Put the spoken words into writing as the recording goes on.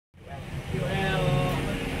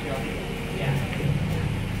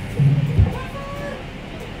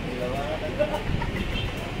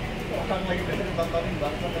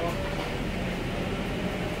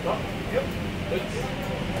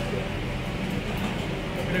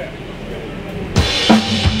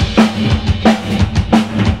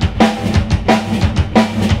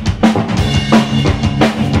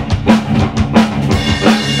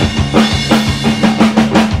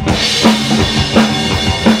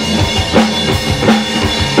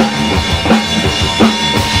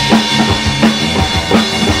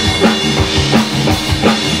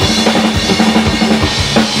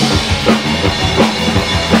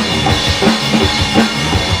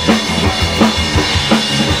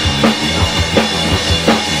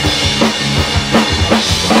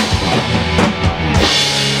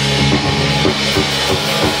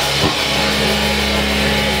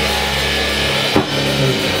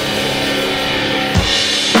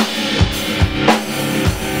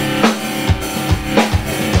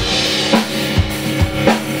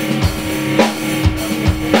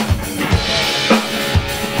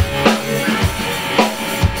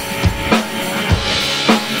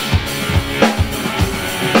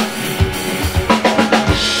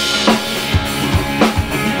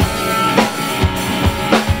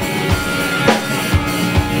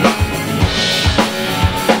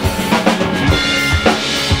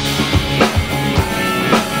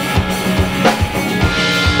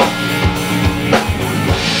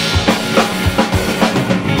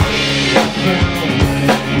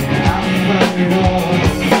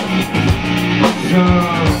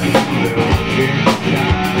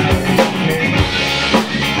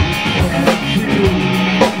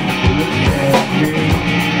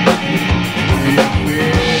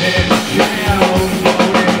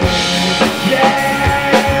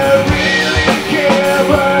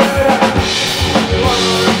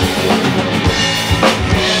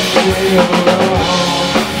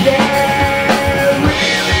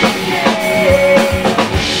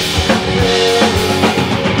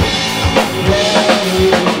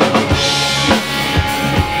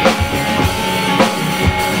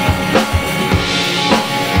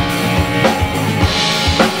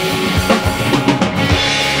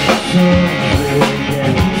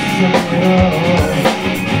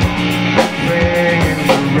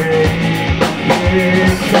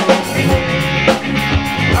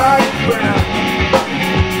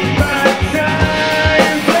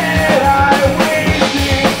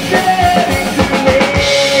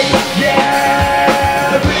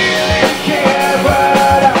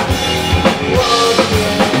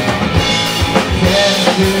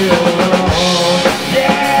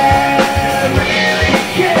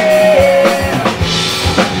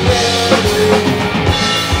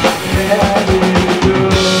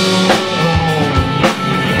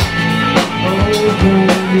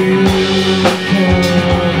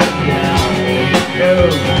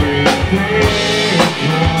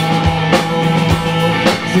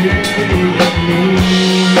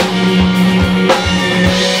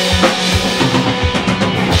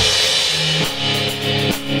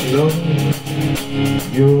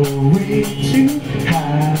You're way too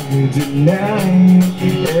high tonight.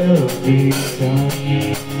 It'll be some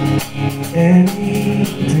any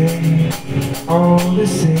day. All the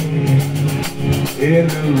same in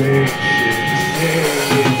the rain.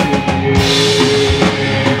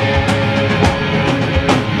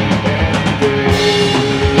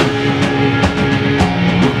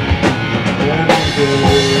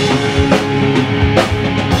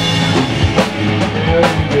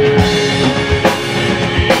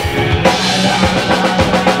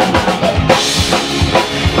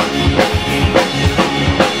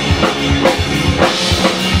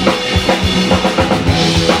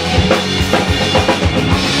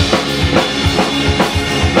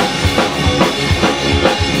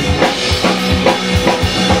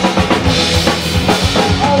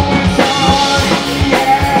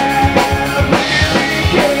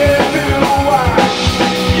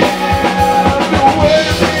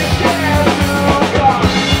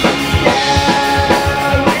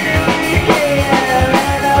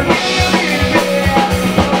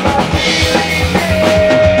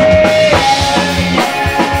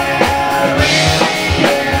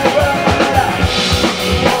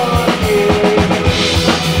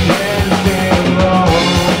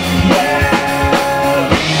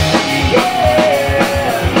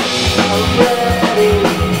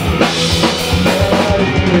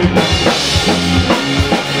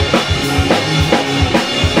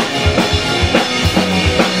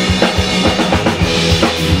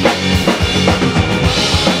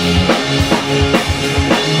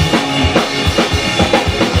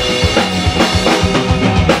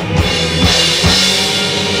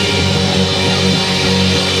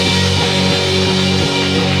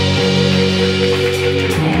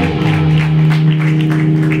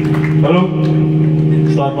 Halo,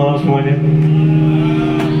 selamat malam semuanya.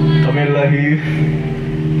 adalah Heave,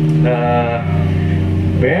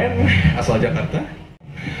 band asal Jakarta.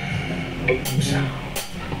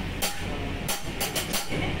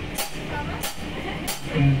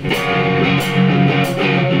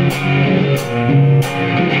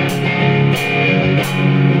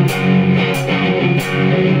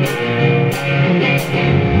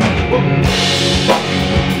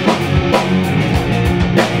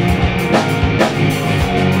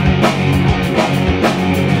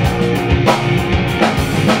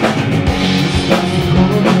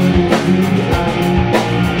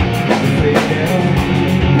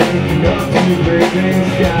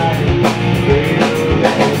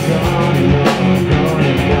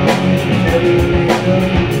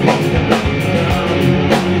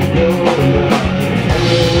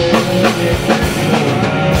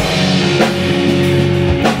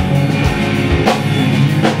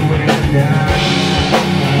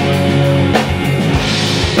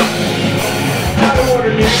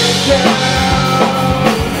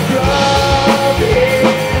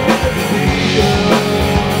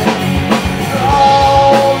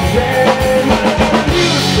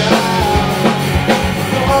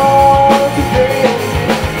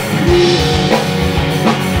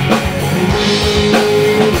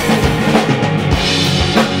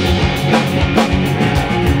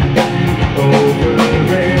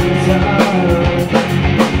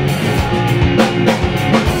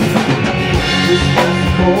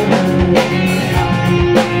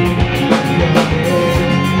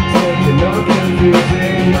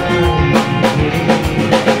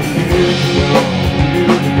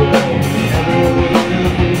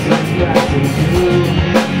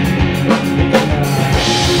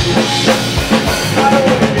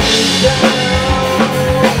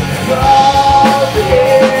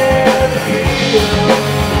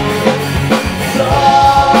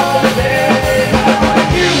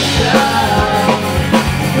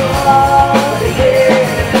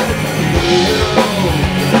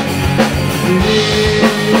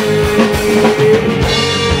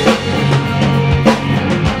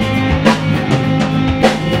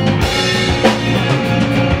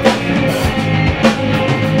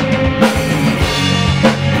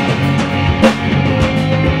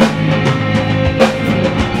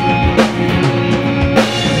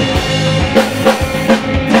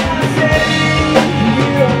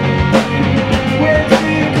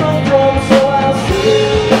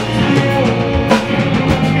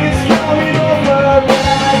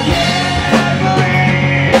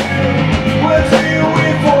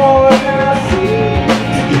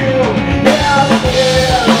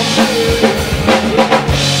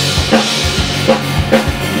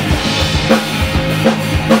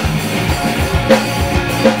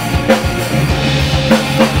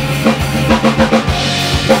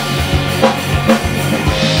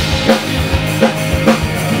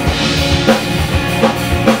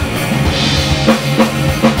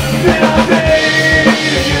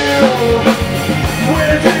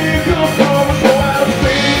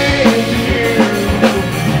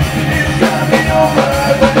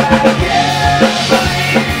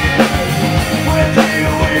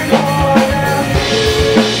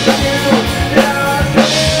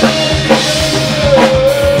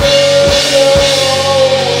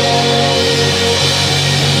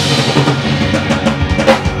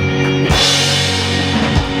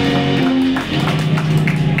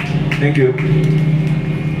 Thank you.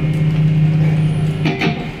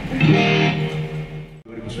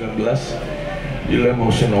 2019, judulnya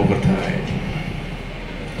Motion Overtime.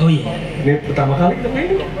 Oh iya. Ini pertama kali kita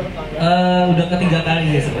main? Udah ketiga kali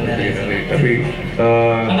ya sebenarnya. Tapi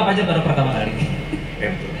anggap aja baru pertama kali.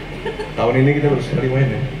 Tahun ini kita baru sekali main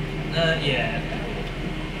ya? Iya.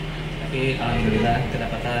 Tapi alhamdulillah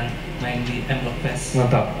kedapatan main di M-Block Fest.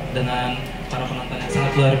 Mantap. Dengan para penonton yang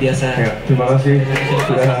sangat luar biasa. Ya, terima kasih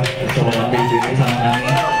sudah bersama kami di sini. Sama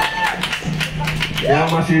kami. Yang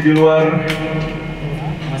masih di luar.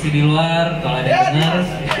 Masih di luar, kalau ada yang dengar,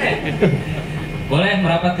 boleh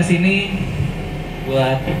merapat ke sini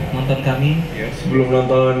buat nonton kami. Ya, sebelum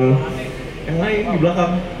nonton yang lain di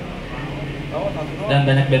belakang. Dan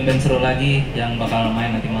banyak band-band seru lagi yang bakal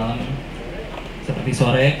main nanti malam. Seperti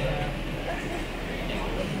sore.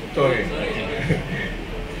 Sorry.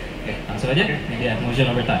 Oke, langsung aja. Ini dia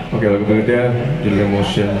Motion Overtime. Oke, lagu berikutnya judulnya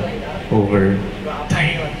Motion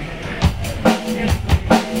Overtime.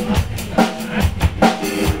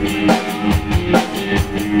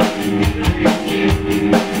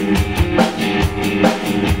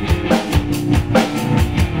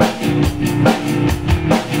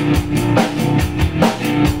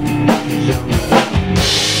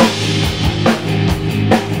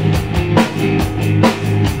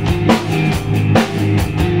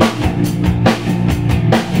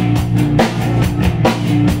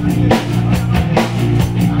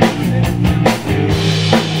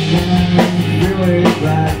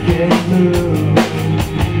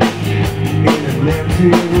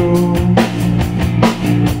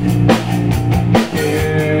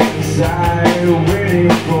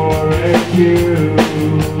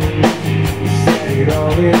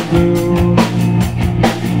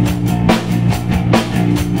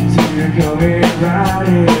 You're coming right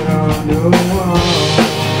in on the wall.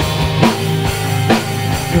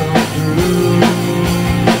 Come through.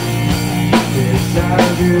 Yes,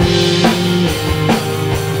 I do.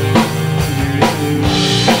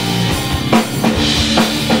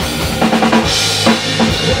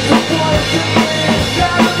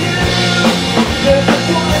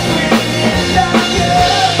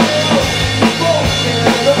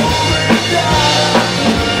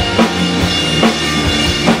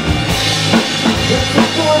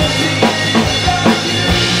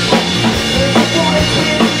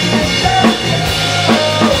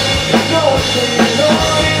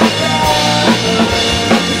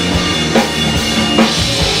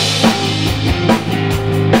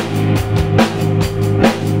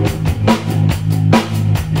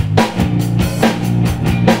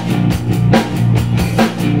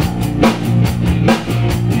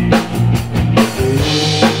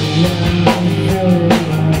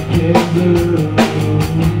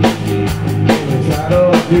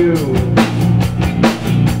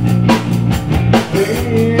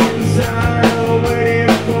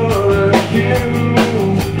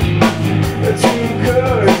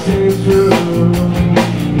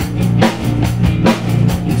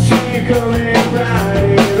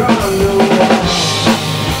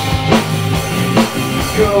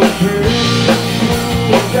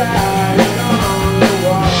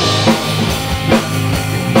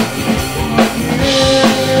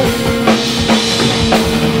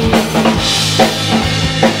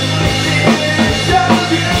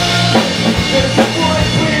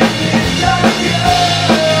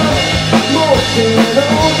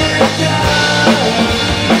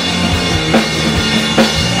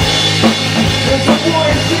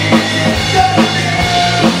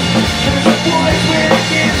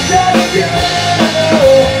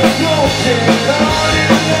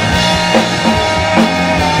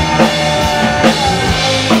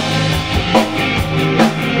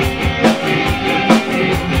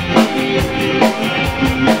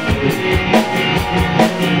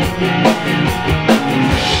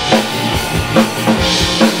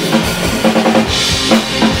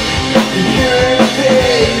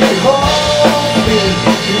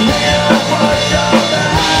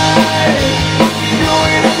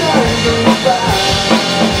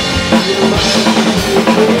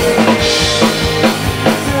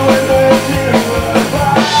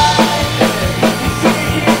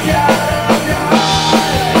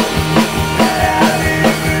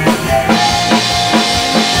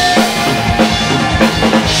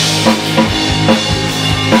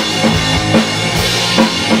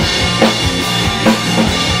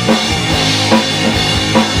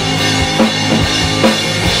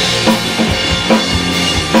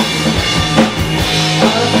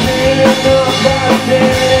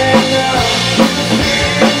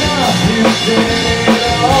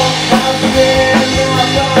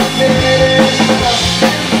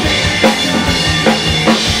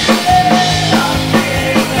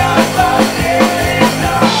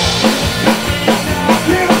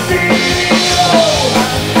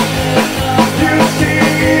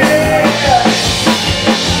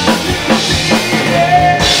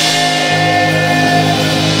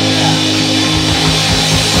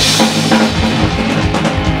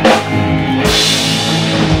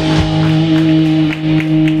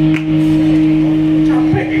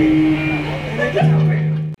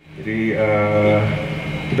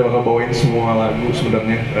 Kita bakal bawain semua lagu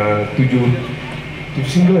sebenarnya 7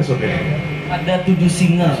 single ya Sob ya? Ada 7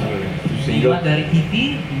 single. 5 single. dari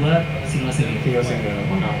EP, 2 single sendiri. Single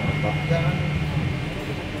mantap.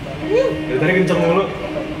 Dari tadi kenceng mulu.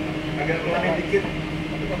 Agak pelan dikit.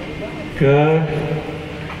 Ke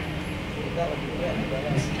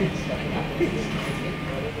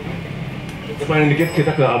pelan dikit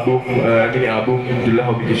kita ke album mini album judulnya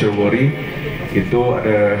How Big Is Your Worry. Itu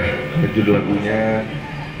ada judul lagunya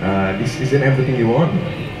This Isn't Everything You Want.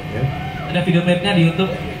 Ya. Ada video klipnya di YouTube.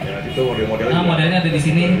 Ya, itu model-modelnya. Nah, modelnya ada di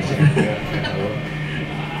sini.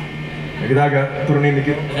 Nah, kita agak turunin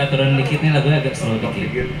dikit. Agak turun dikit nih, lagunya agak slow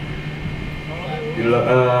dikit. Judul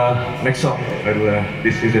next song adalah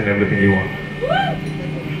This Isn't Everything You Want.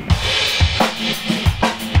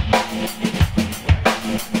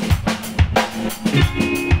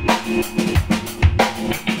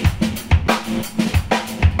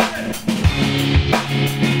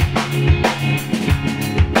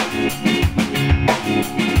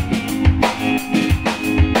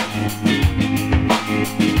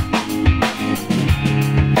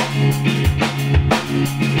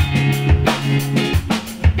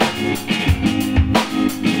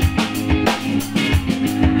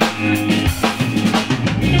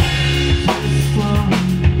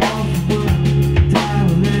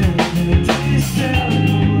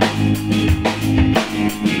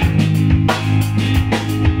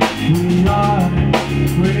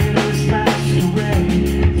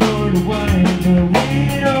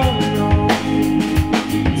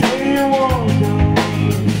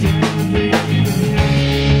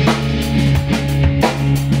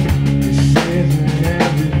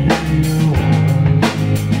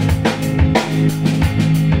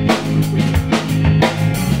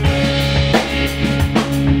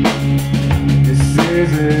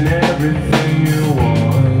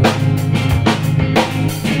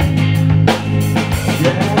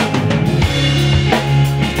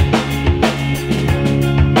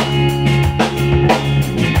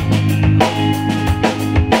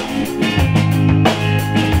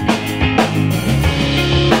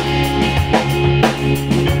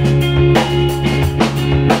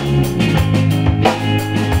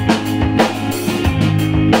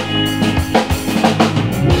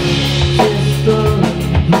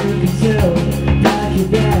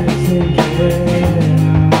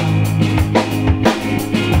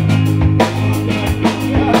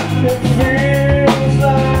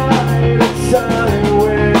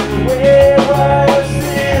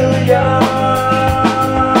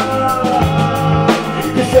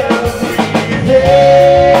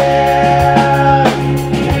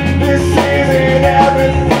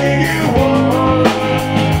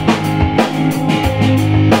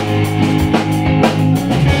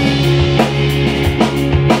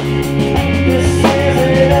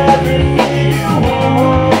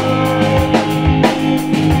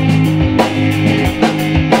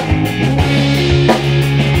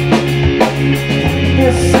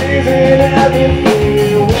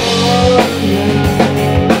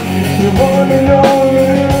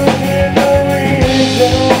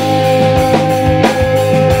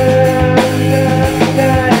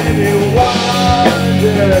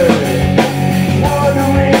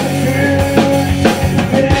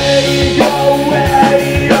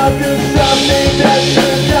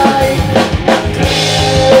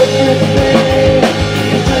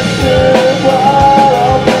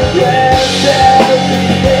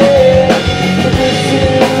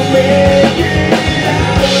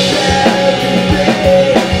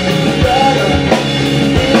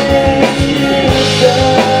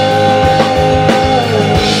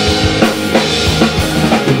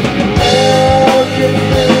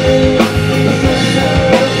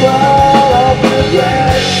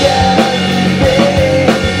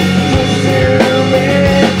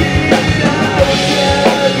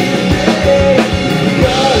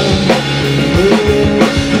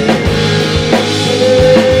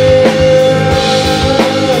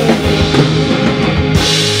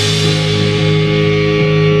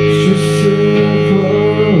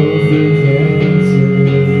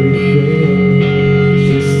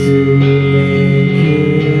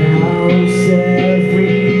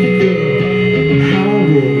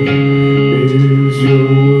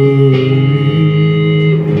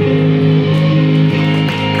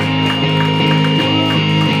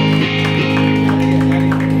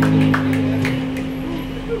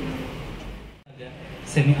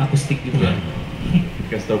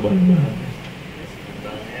 tau banget.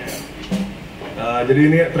 Jadi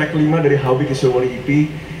ini track 5 dari How Big Is Your Worry EP,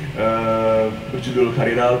 berjudul Cut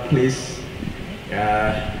It Out Please.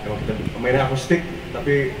 Ya, emang kita mainnya akustik,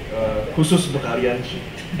 tapi khusus untuk kalian.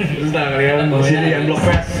 Terus kalian di sini Unblock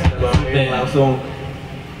Fest, bawain langsung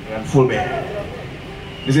dengan full band.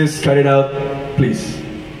 This is Cut It Out Please.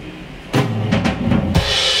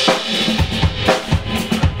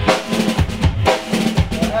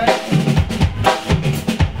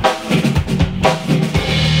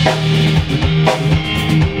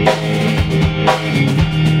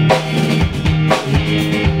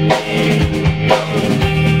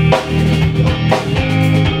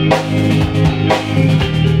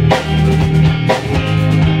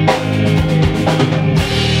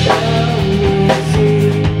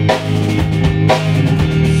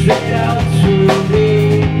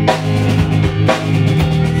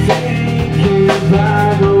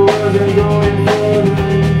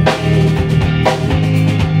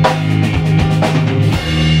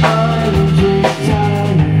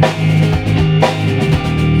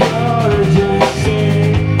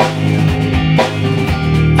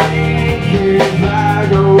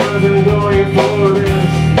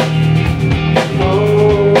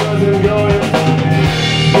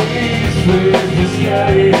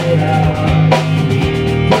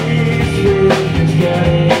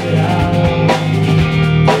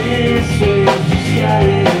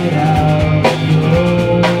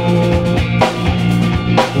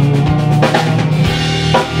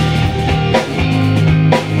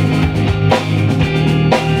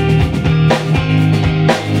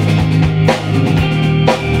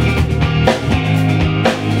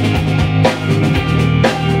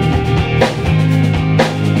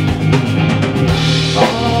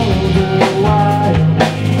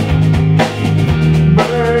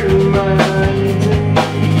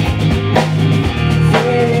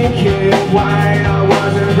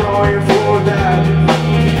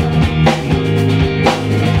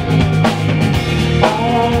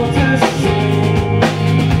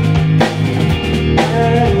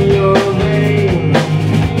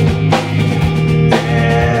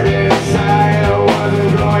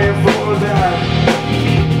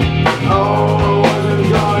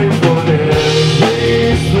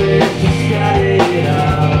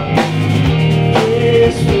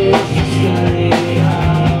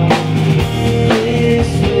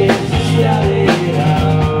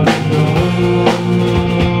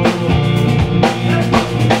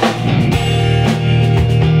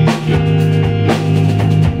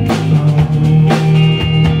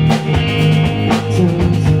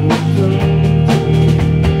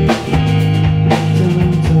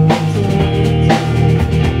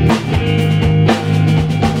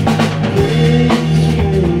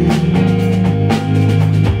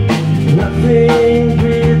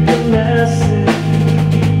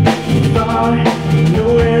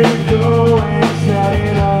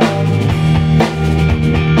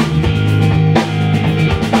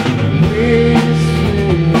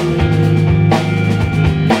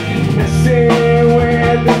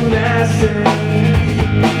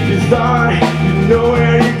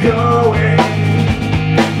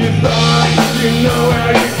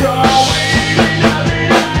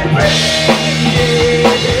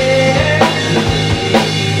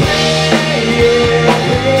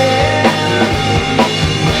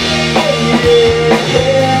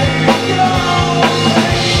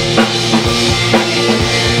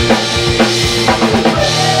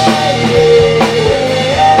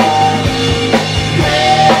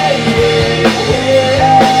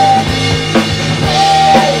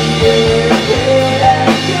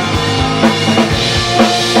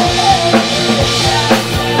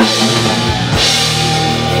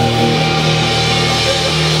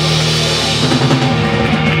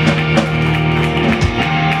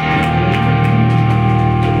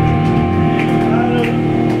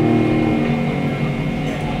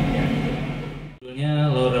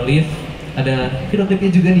 Ada video klipnya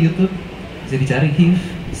juga di YouTube, bisa dicari Heave,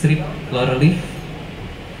 strip Laurel Leaf.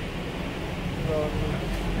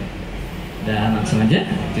 Dan langsung aja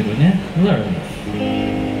judulnya Laurel Leaf.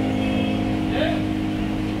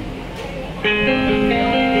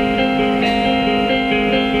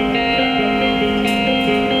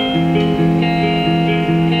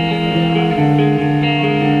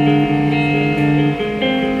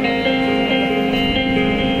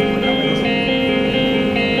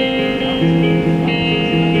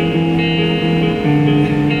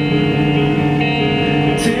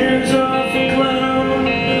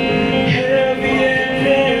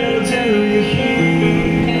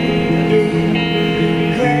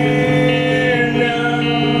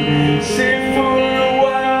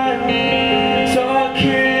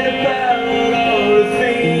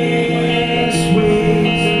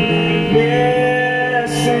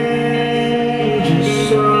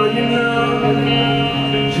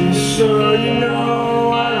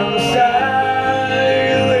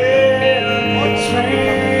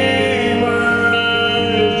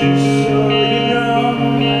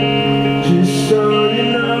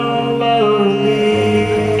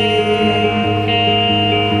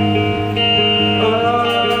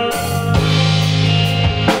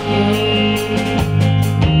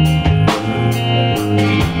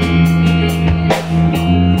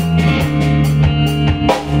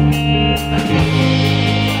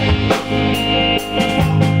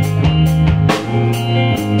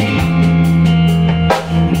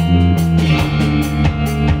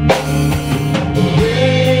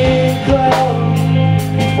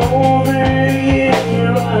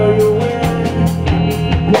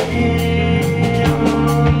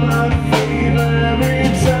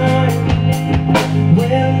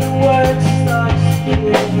 world starts to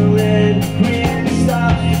dwindle and green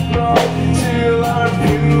starts to grow till our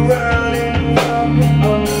view running from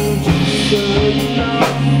just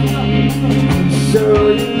so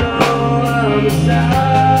you know I'm a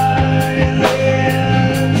silent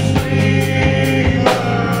dreamer.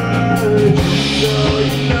 Just so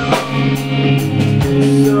you know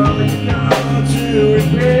to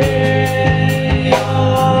repay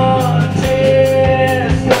your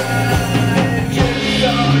tears.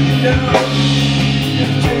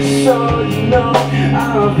 Just so you know,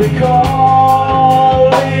 I'll be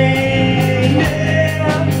calling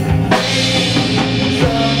them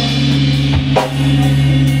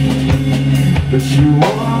but you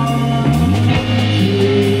want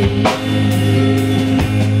me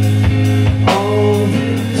all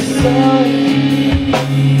this time.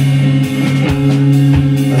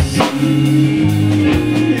 I see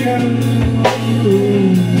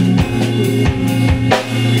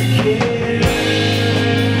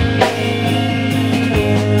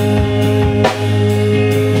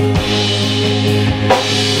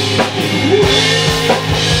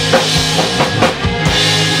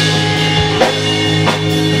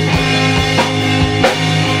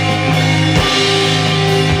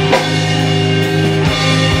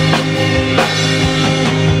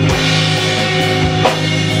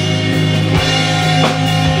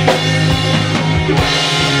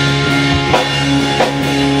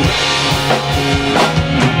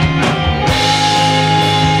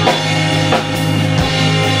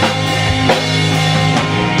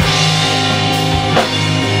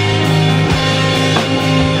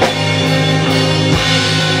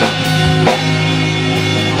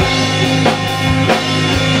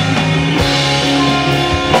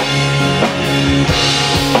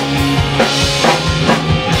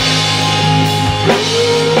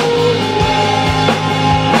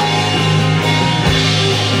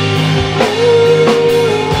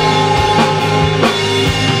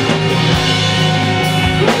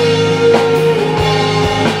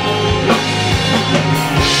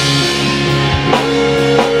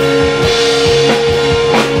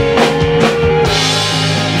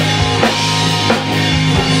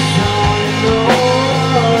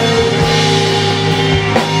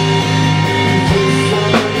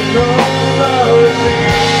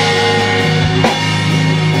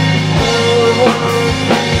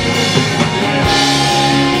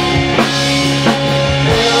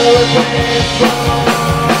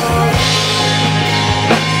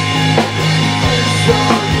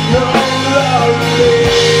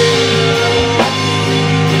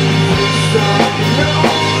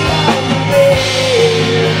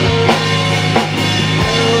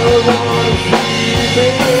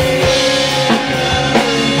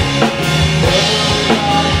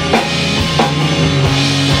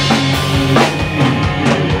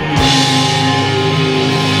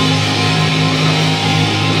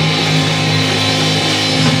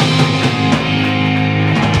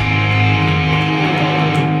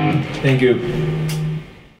Thank you.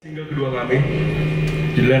 Single kedua kami,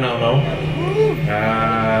 judulnya Now Now.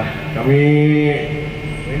 Kami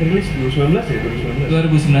rilis 2019 ya,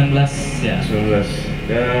 2019 ya. 2019.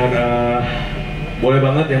 Dan boleh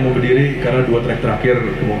banget yang mau berdiri karena 2 track terakhir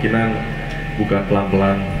kemungkinan bukan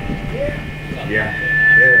pelan-pelan. Ya,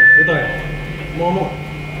 itu ya. Mau ngomong.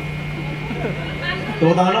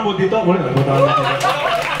 Tepuk tangan buat Tito, boleh nggak? Tepuk tangan buat Tito.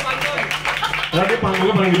 Karena dia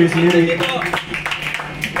panggungnya paling gede sendiri.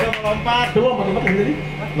 Lompat yang tadi?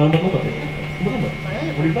 Lompat ya? Lompat?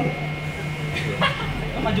 Mau di mana?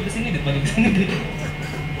 Maju ke sini deh, maju ke sini deh.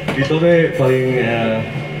 Dito deh paling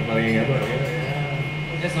apa?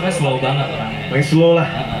 Dia suaranya slow banget orangnya. Paling slow lah.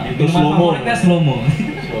 Itu slow mo. Slow mo.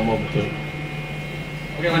 Slow mo betul.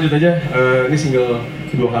 Oke, lanjut aja. Ini single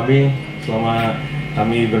kedua kami selama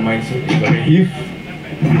kami bermain sebagai Heave,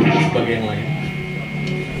 sebagai yang lain.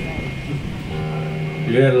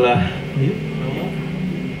 Jadi adalah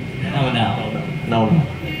Now.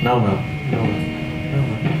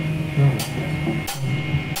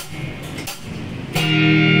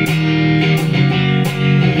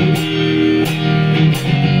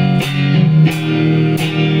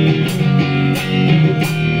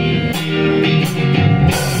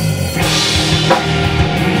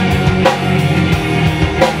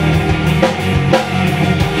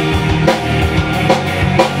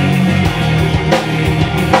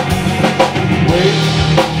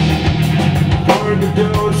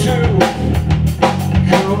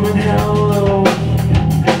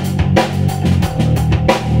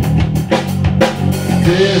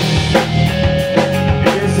 This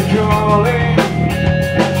is a calling,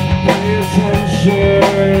 pay attention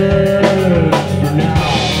for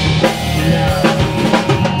now.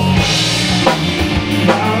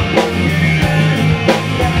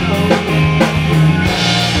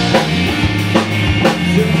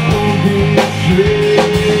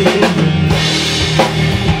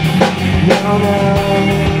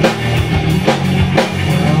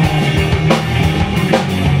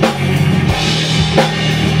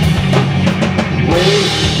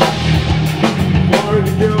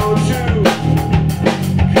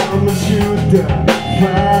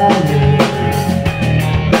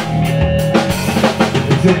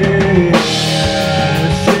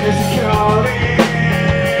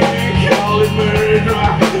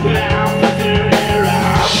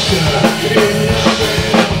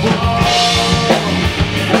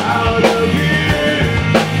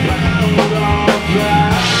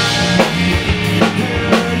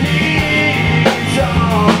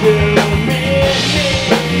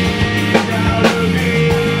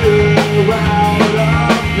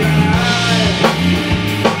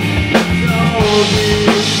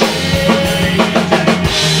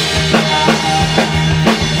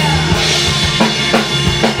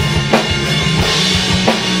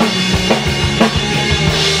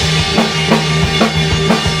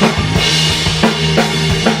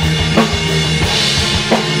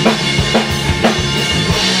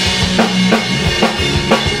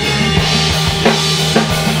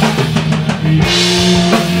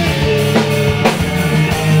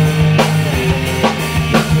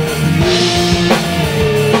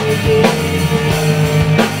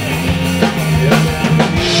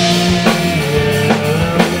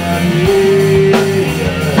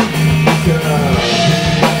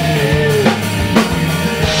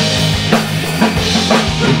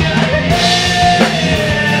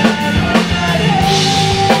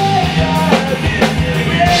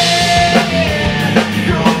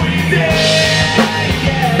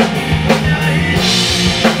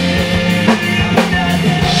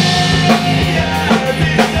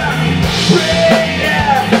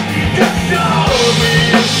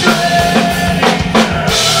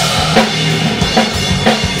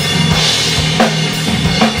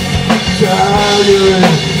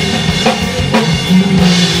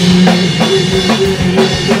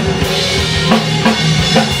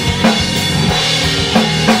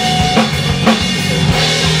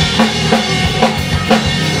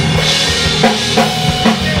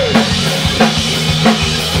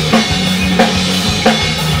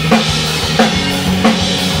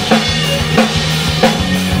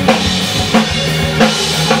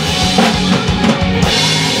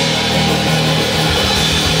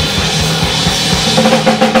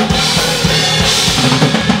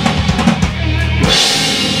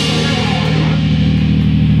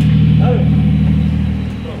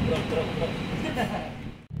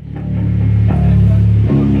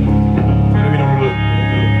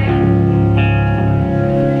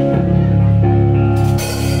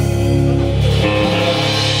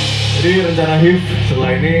 Rencana Heave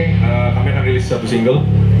setelah ini kami akan rilis satu single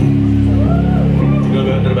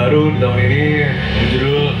terbaru di tahun ini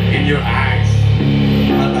berjudul In Your Eyes,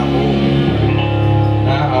 matamu.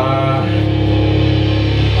 Nah,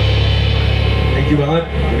 thank you banget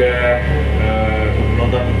udah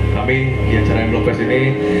nonton kami di acara Blog Fest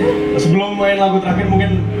ini. Sebelum main lagu terakhir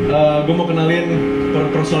mungkin gue mau kenalin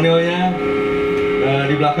personilnya.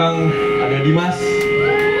 Di belakang ada Dimas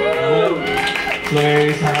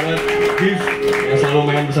sebagai sahabat Heave yang selalu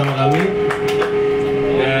main bersama kami,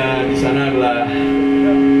 dan di sana adalah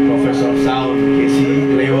Profesor Sound Casey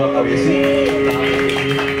Lewa Kabesi.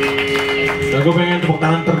 Dan gue pengen tepuk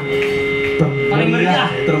tangan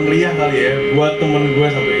termeriah kali ya buat temen gue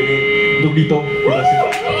sampai ini, untuk Dito.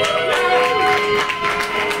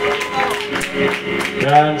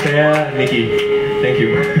 Dan saya Niki, thank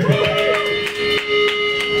you.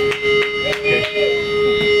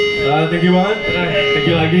 Thank you banget, thank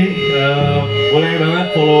you lagi. Boleh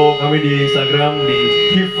banget follow kami di Instagram di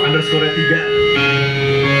Heave_3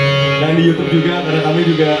 dan di YouTube juga, karena kami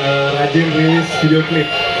juga rajin rilis video klip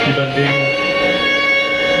dibanding.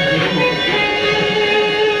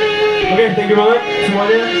 Oke, thank you banget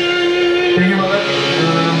semuanya, thank you banget.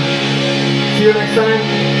 See you next time.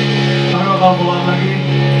 Kami bakal follow up lagi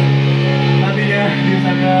nantinya di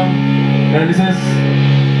Instagram. Dan this is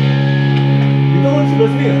itu kan sebelah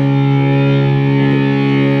sini ya?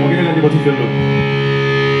 Oke, ganti baju film dulu.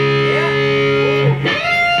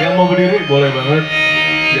 Yang mau berdiri boleh banget,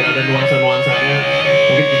 biar ada nuansa-nuansanya.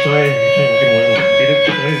 Mungkin Kicoy mungkin boleh berdiri,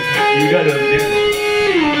 Kicoy juga ada berdiri.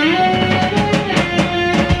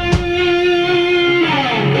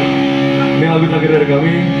 Ini lagu terakhir dari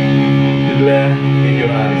kami, judulnya In Your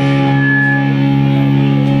Eyes.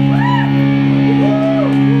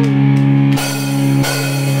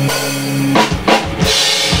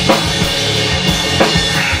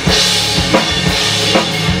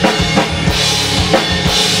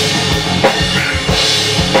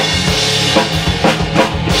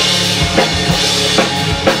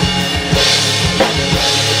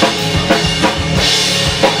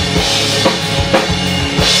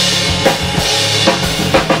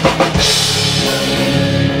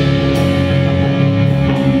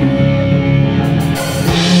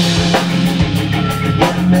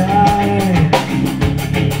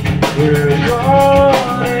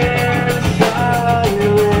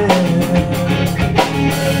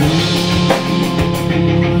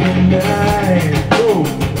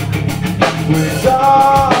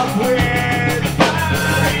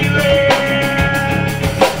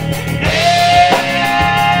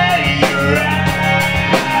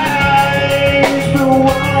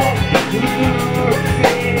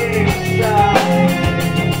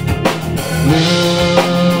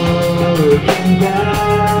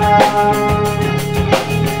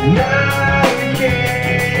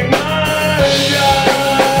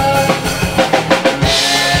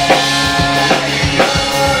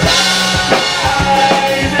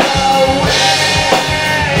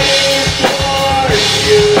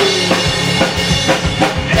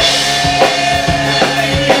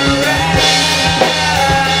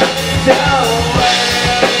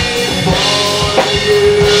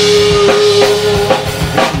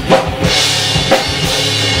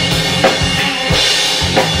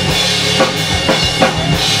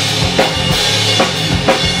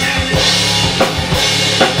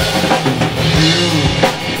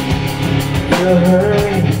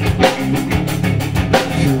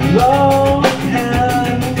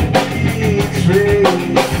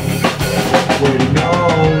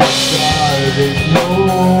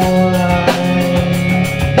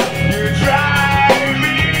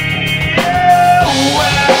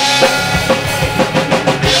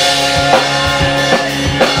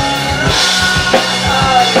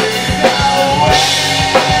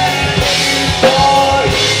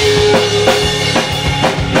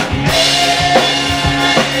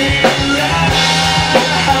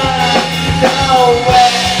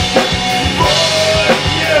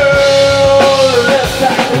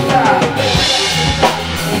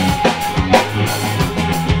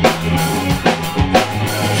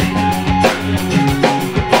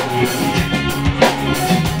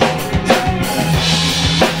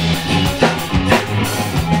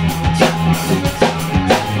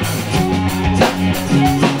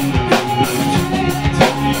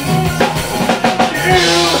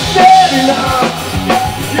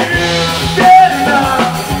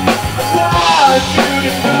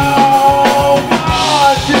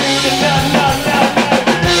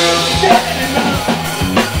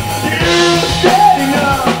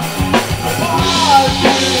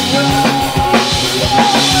 Try